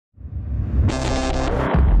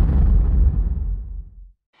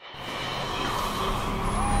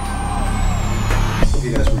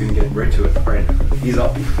Ease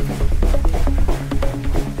up.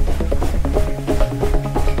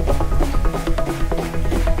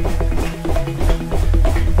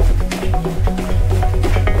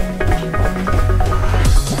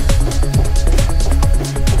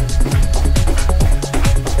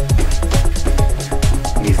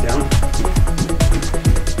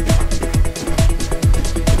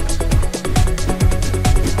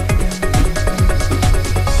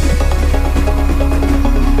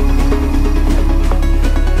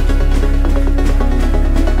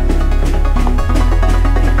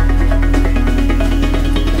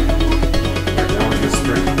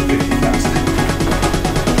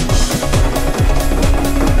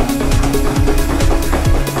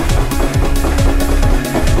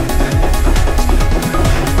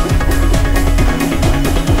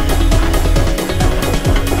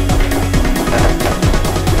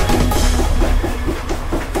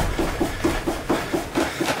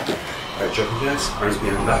 Jumping jacks, arms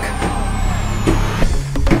behind the back.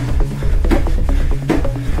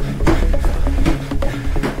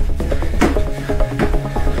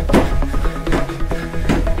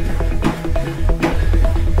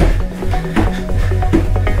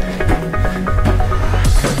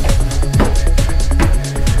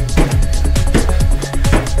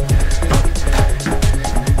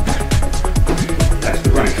 Back to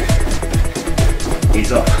the running.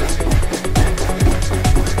 Ease up.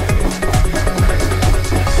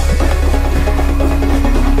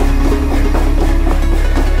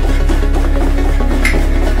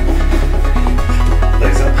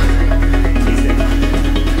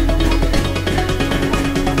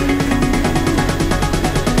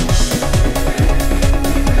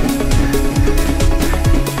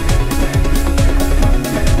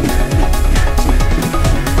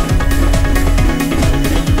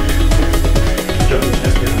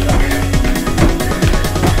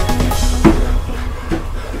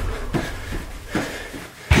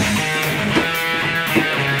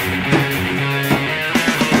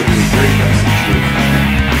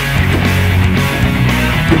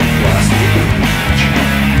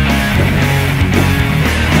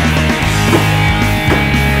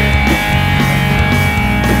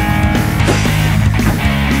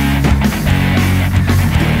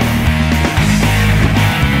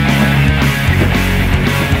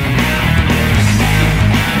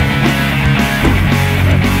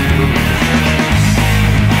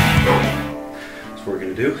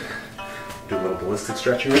 Do a little ballistic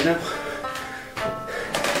stretching right now.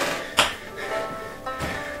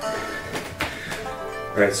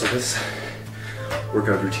 Alright, so this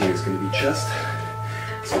workout routine is going to be chest,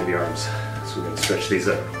 it's going to be arms. So we're going to stretch these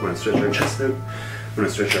out. We're going to stretch our chest out, we're going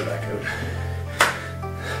to stretch our back out.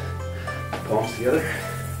 Palms together,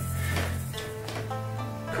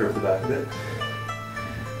 curve the back a bit.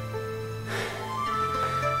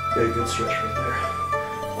 Get a good stretch right there,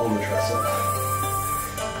 all in the tricep.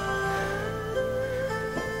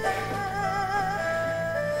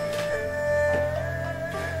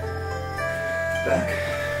 Back.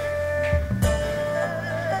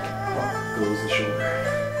 Up goes the shoulder.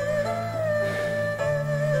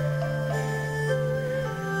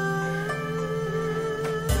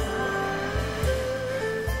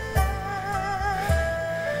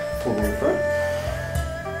 Forward in front.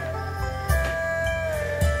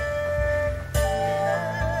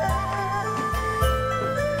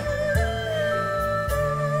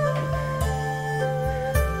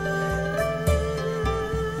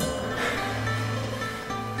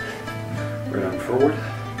 Right arm forward.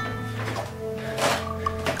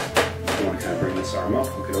 You want to kind of bring this arm up,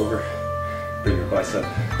 hook it over, bring your bicep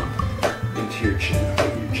into your chin,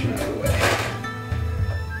 move your chin out of the way.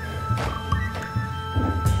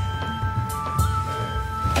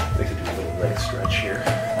 I like to do a little leg stretch here.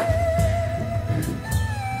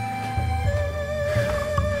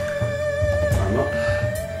 Arm up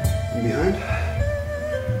and behind.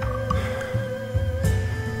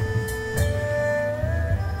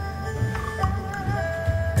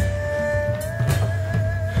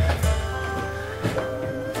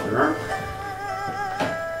 Arm.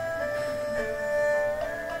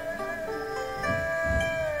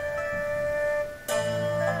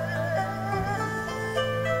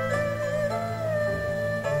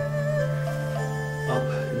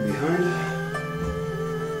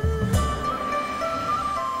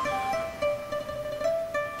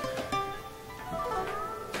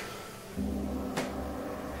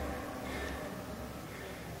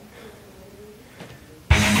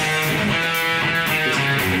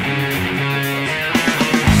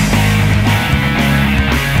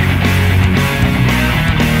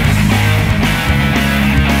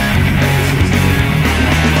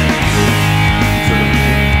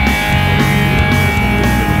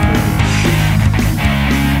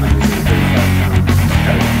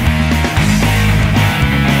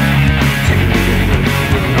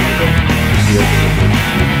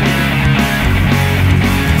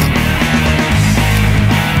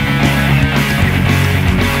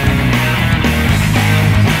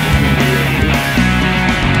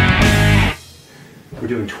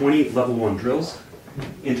 20 level 1 drills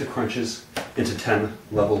into crunches into 10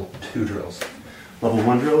 level 2 drills. Level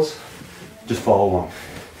 1 drills, just follow along.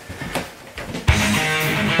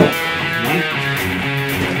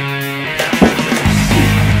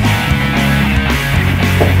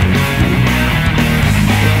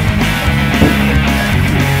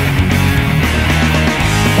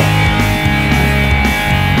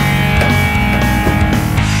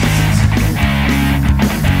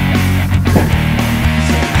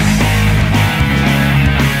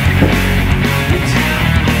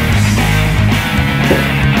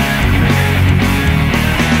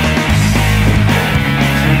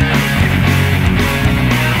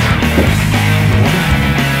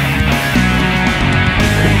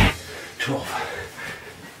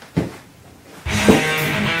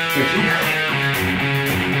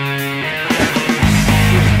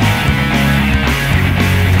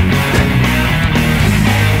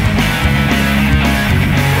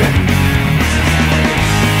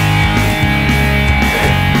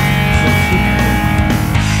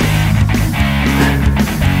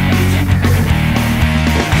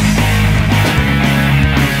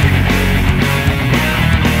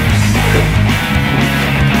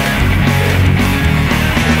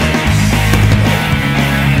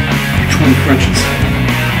 20 crunches.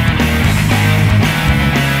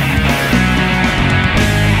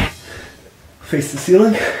 Face the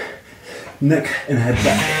ceiling, neck and head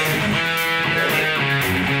back.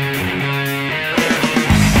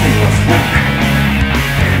 And last count.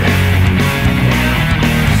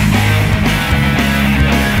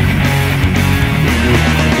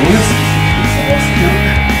 Bonus, last count.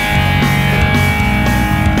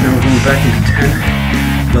 Now we're going back into 10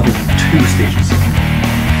 level 2 stages.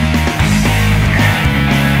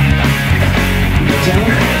 Down,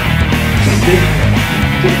 jump in,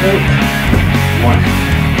 jump out, 1,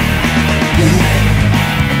 down,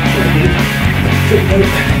 jump in, jump out,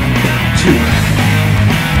 2.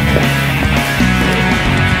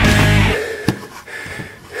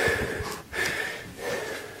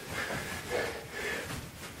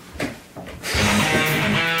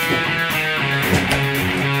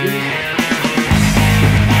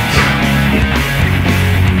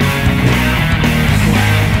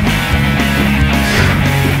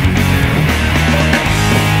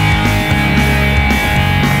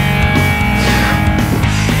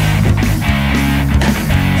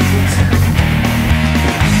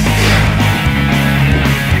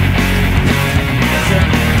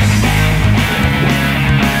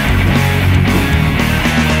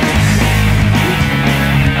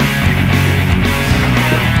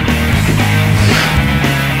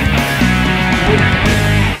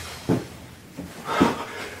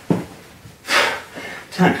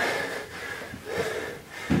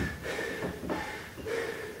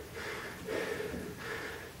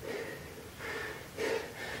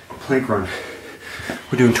 Plank run.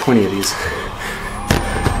 We're doing 20 of these.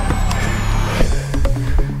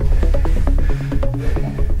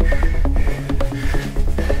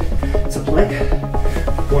 It's a plank.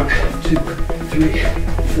 1, 2, 3,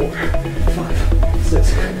 4, 5, 6,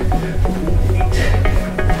 7, 8, 10,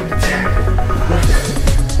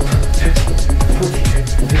 14,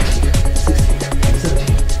 15, 16,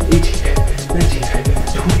 17, 18, 19,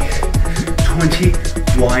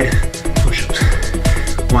 20 wide push-ups.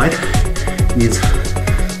 Wide means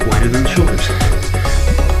wider than the shoulders.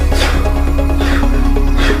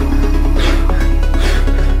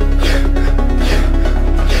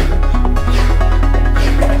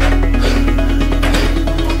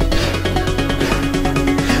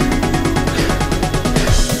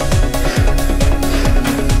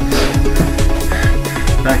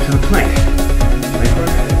 Back to the plank. Plank run,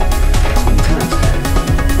 20 times.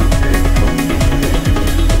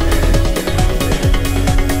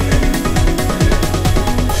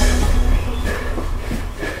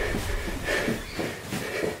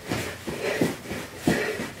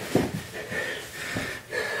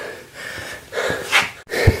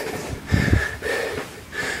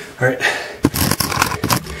 All right,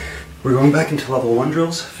 we're going back into level 1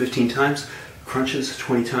 drills 15 times, crunches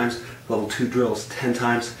 20 times, level 2 drills 10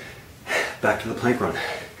 times, back to the plank run.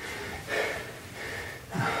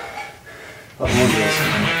 Level 1 drills.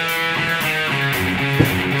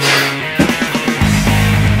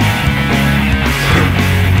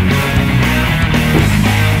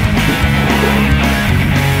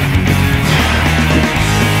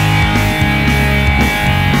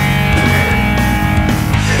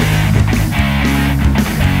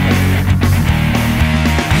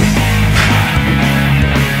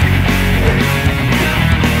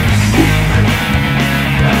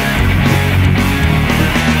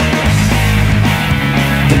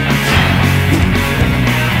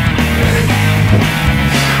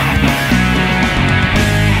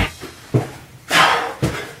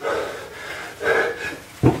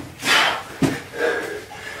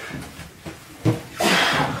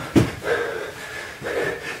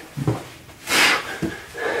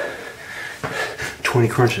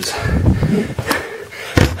 20 crunches.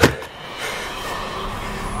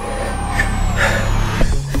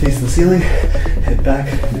 Face the ceiling, head back,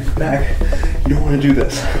 neck back. You don't want to do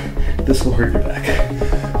this. This will hurt your back.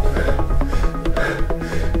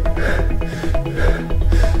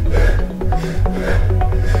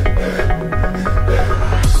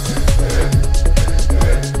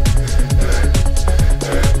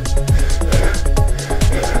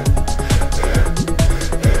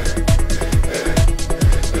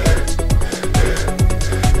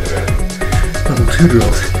 Level 2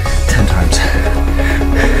 drills, 10 times.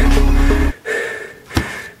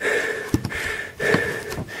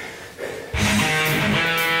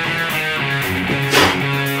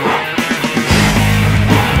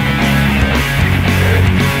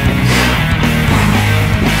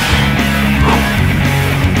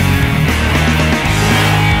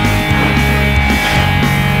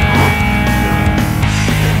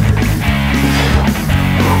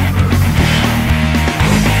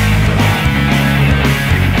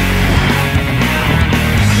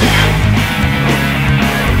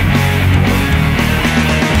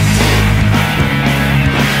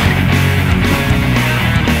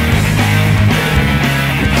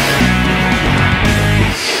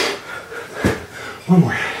 One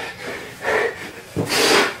more.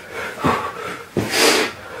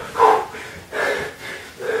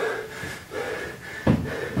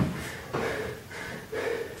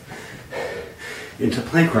 Into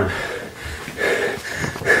plank run.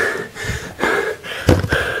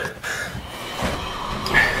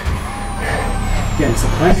 Get into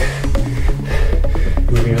plank.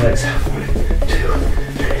 Moving your legs. 1, 2, 3.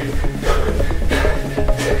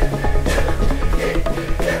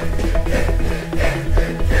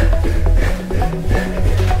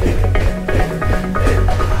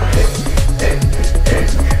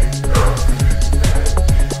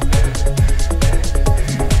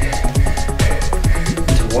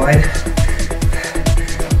 Wide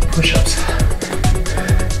push-ups.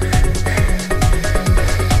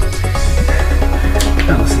 I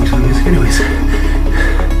listen to the music anyways.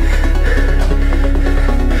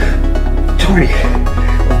 20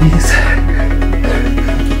 of these.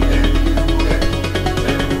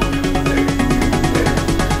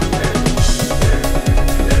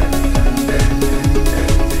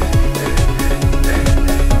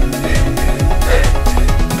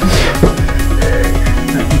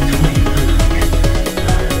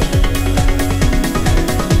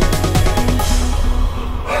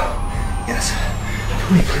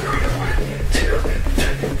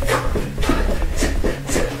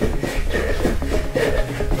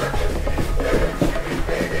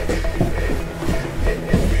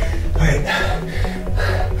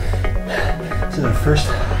 First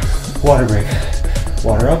water break.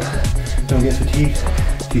 Water up. Don't get fatigued.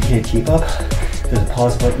 If you can't keep up, there's a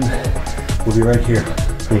pause button. We'll be right here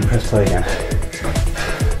when you press play again.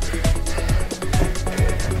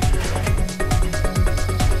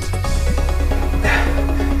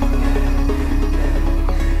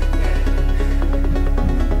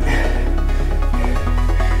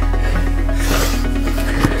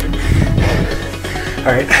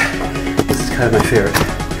 All right, this is kind of my favorite.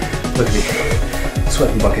 Look at me.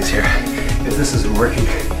 Sweating buckets here. If this isn't working,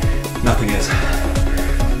 nothing is.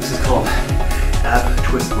 This is called ab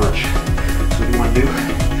twist lunge. So what you want to do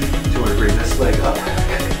is you want to bring this leg up.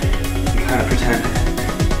 You kind of pretend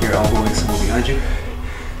you're elbowing someone behind you.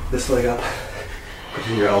 This leg up,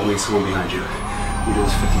 pretend you're elbowing someone behind you. You do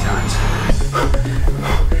this 50 times.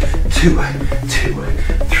 2, 2,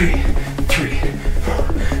 3, 3, 4,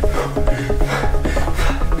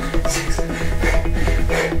 6.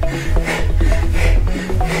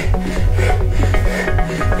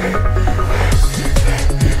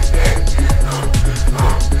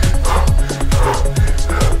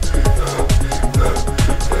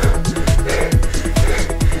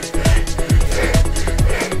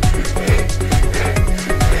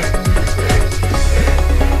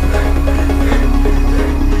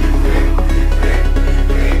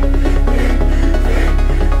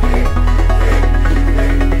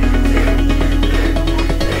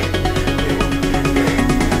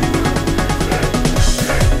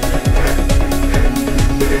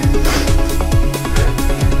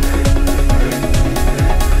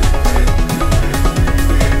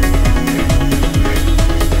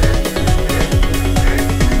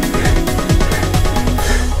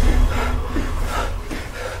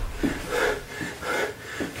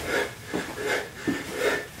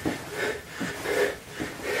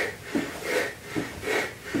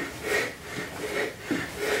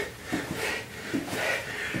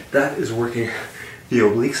 That is working the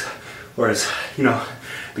obliques, or as you know,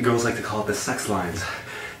 The girls like to call it the sex lines.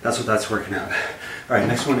 That's what that's working out. All right,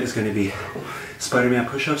 next one is going to be Spider-Man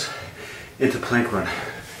push-ups into plank run.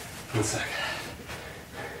 One sec.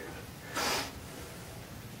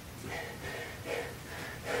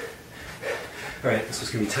 All right, this was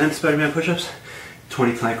going to be 10 Spider-Man push-ups,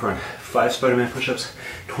 20 plank run. 5 Spider-Man push-ups,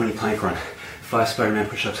 20 plank run. 5 Spider-Man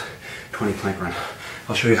push-ups, 20 plank run.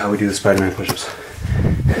 I'll show you how we do the Spider-Man push-ups.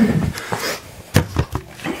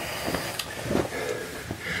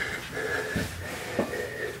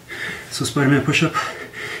 So Spider-Man push-up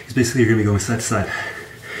is basically you're going to be going side to side.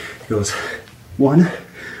 It goes 1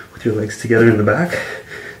 with your legs together in the back.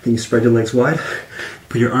 Then you spread your legs wide.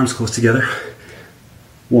 Put your arms close together.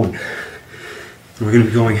 1. And we're going to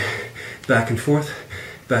be going back and forth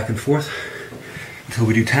until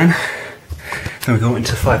we do 10. Then we go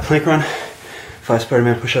into 5 plank run, 5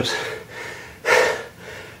 Spider-Man push-ups,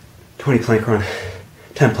 20 plank run,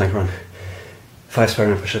 10 plank run, 5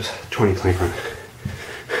 Spider-Man push-ups, 20 plank run.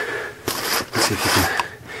 Let's see if you can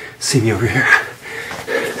see me over here.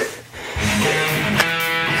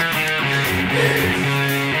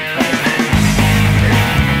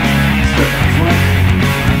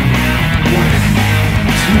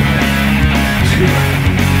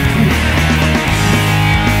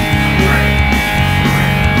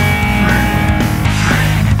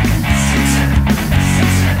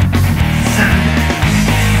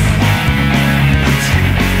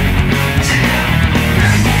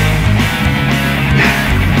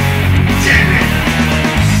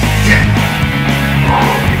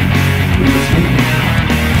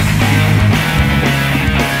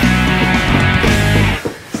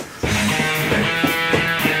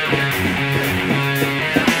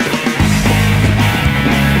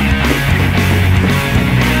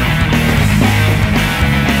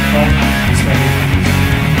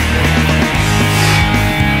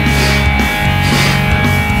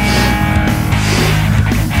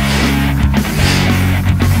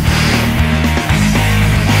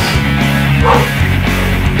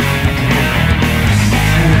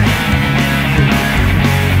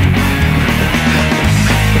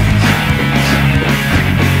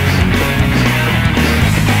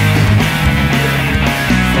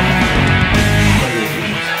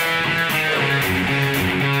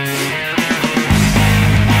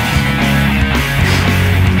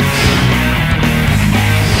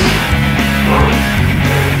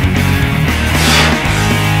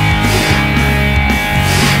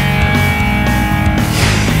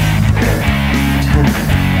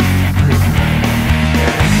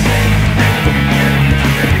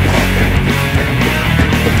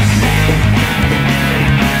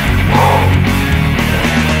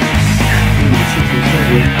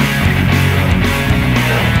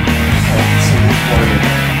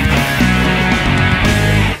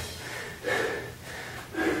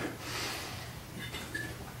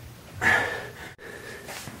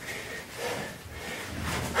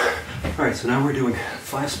 Alright, so now we're doing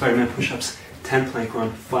 5 Spider-Man push-ups, 10 plank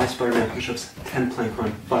run, 5 Spider-Man push-ups, 10 plank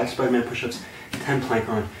run, 5 Spider-Man push-ups, 10 plank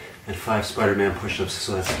run, and 5 Spider-Man push-ups.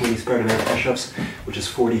 So that's 20 Spider-Man push-ups, which is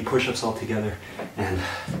 40 push-ups altogether, and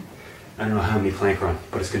I don't know how many plank run,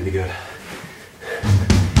 but it's going to be good.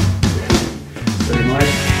 Starting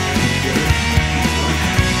light.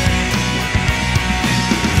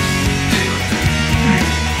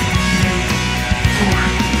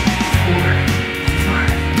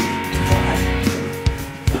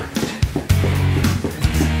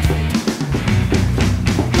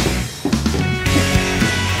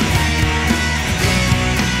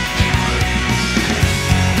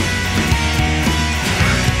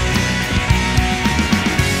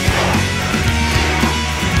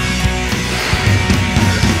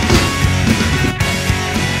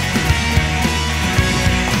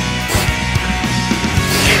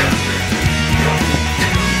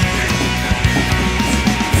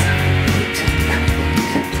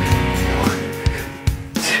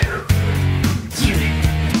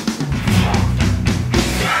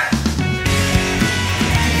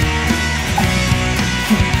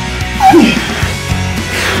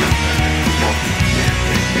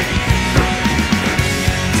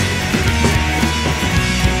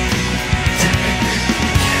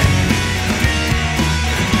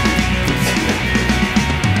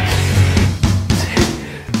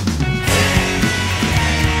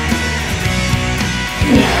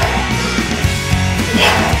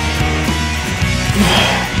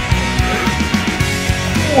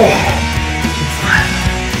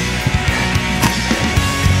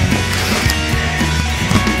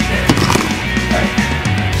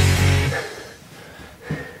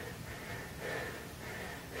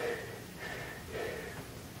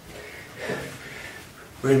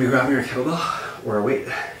 We're going to be grabbing our kettlebell or a weight,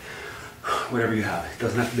 whatever you have. It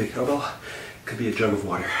doesn't have to be a kettlebell, it could be a jug of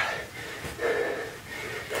water.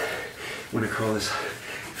 I'm going to curl this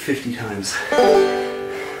 50 times.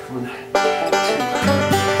 1, 2,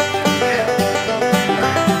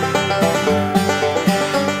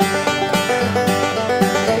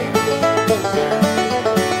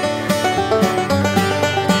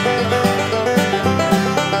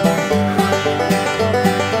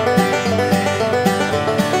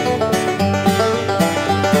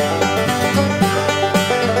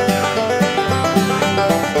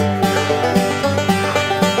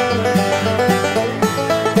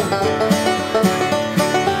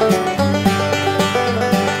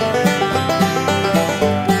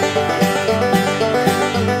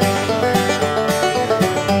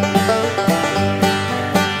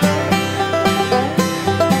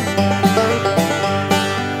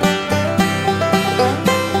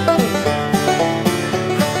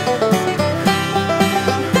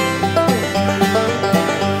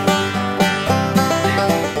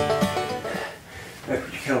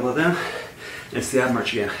 kettlebell down. It's the ab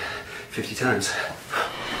march again, 50 times.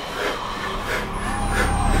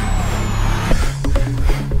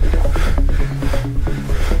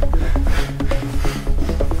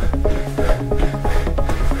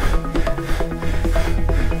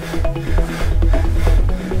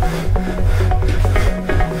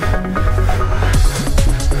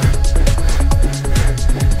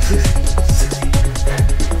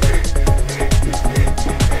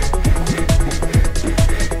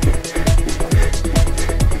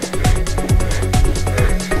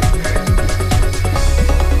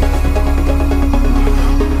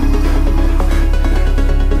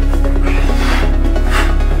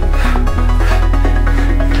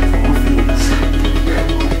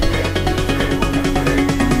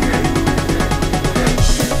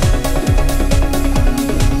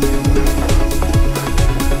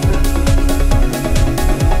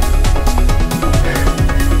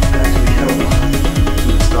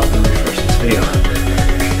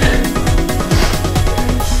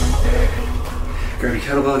 Grab your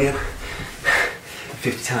kettlebell again,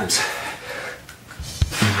 50 times.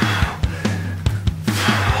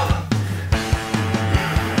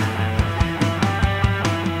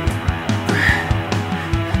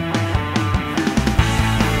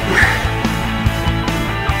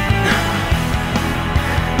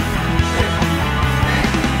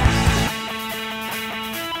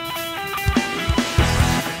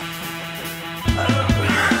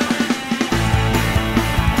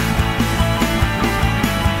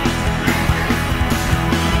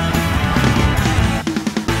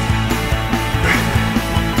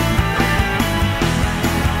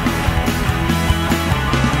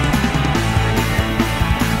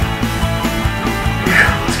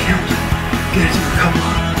 Get into a couple.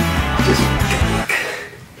 Just get back.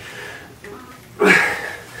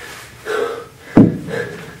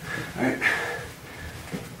 Alright.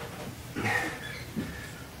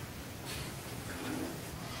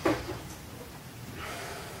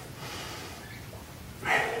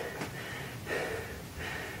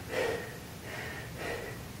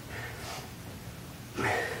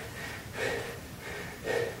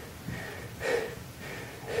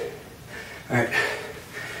 Alright.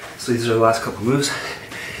 So these are the last couple moves.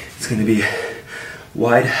 It's going to be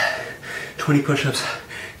wide 20 push-ups,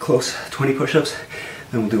 close 20 push-ups,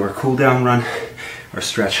 then we'll do our cool down run, our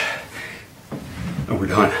stretch, and we're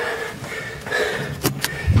done.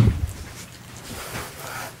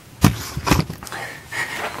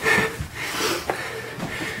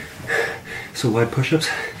 So wide push-ups,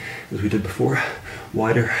 as we did before,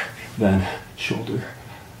 wider than shoulder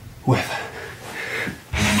width.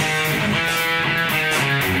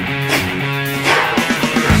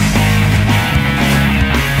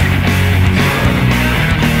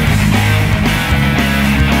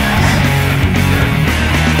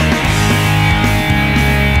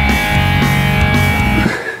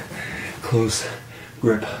 Close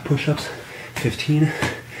grip push-ups, 15.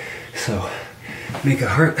 So make a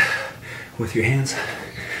heart with your hands.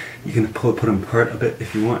 You can put them apart a bit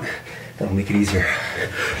if you want. That'll make it easier.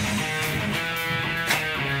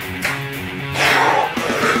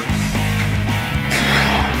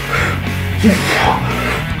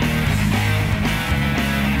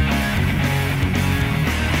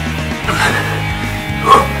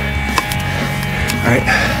 All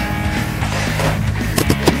right.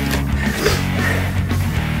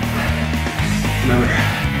 Remember,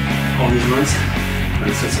 all these runs,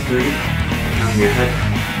 run sets of 30, count in your head,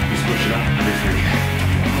 just push it up every 30.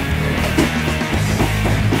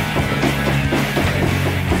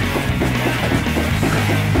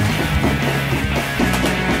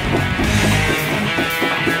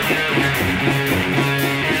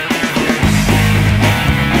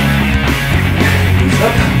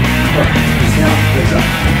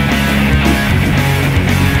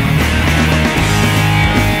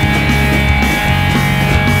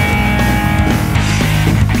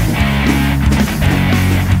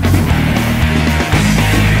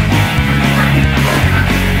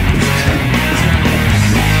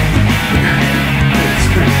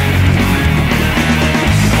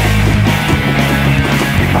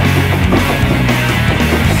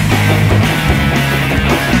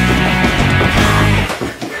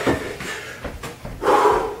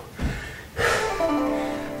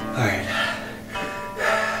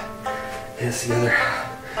 hands together,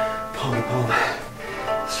 palm to palm.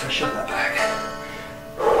 Stretch out that back.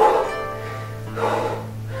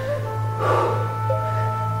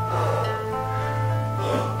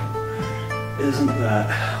 Isn't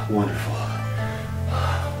that wonderful?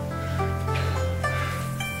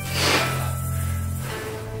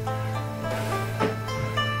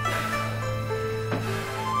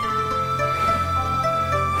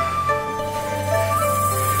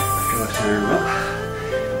 Left arm up.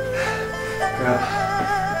 Grab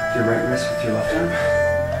your right wrist with your left arm.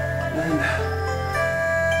 And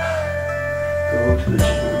go to the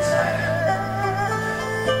chin inside.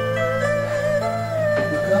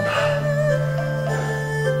 Look up.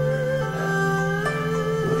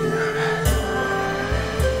 Look down.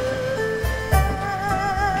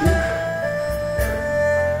 Again.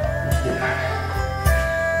 Down.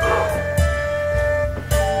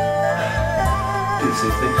 Do the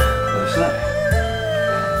same thing. Other side.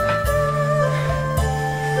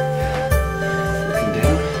 Looking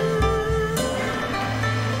down.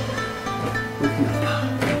 Looking up.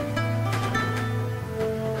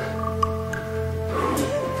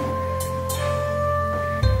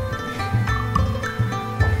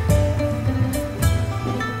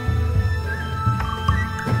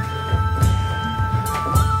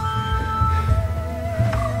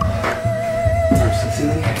 Arms to the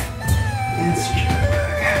ceiling. And stretch it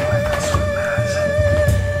back. Like that sweat pads.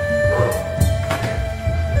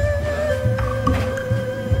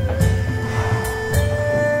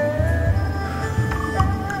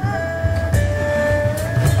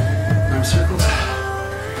 Arm circles.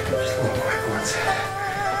 Just little quick ones.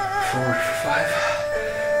 Forward for 5.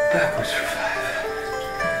 Backwards for 5.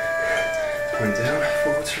 Point down.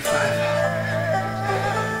 Forwards for 5.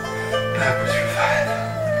 Backwards for 5.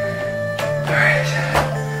 Alright.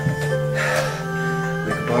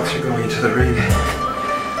 Like a boxer going into the ring.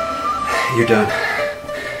 You're done.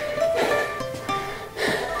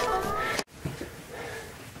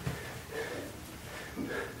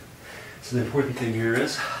 So the important thing here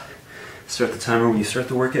is start the timer when you start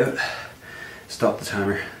the workout, stop the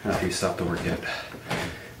timer after you stop the workout.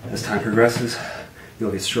 As time progresses,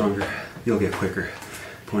 you'll get stronger, you'll get quicker.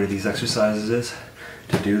 The point of these exercises is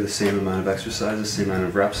to do the same amount of exercises, same amount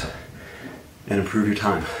of reps, and improve your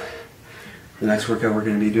time. The next workout we're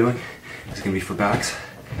going to be doing is going to be for back,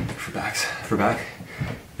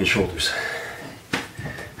 and shoulders.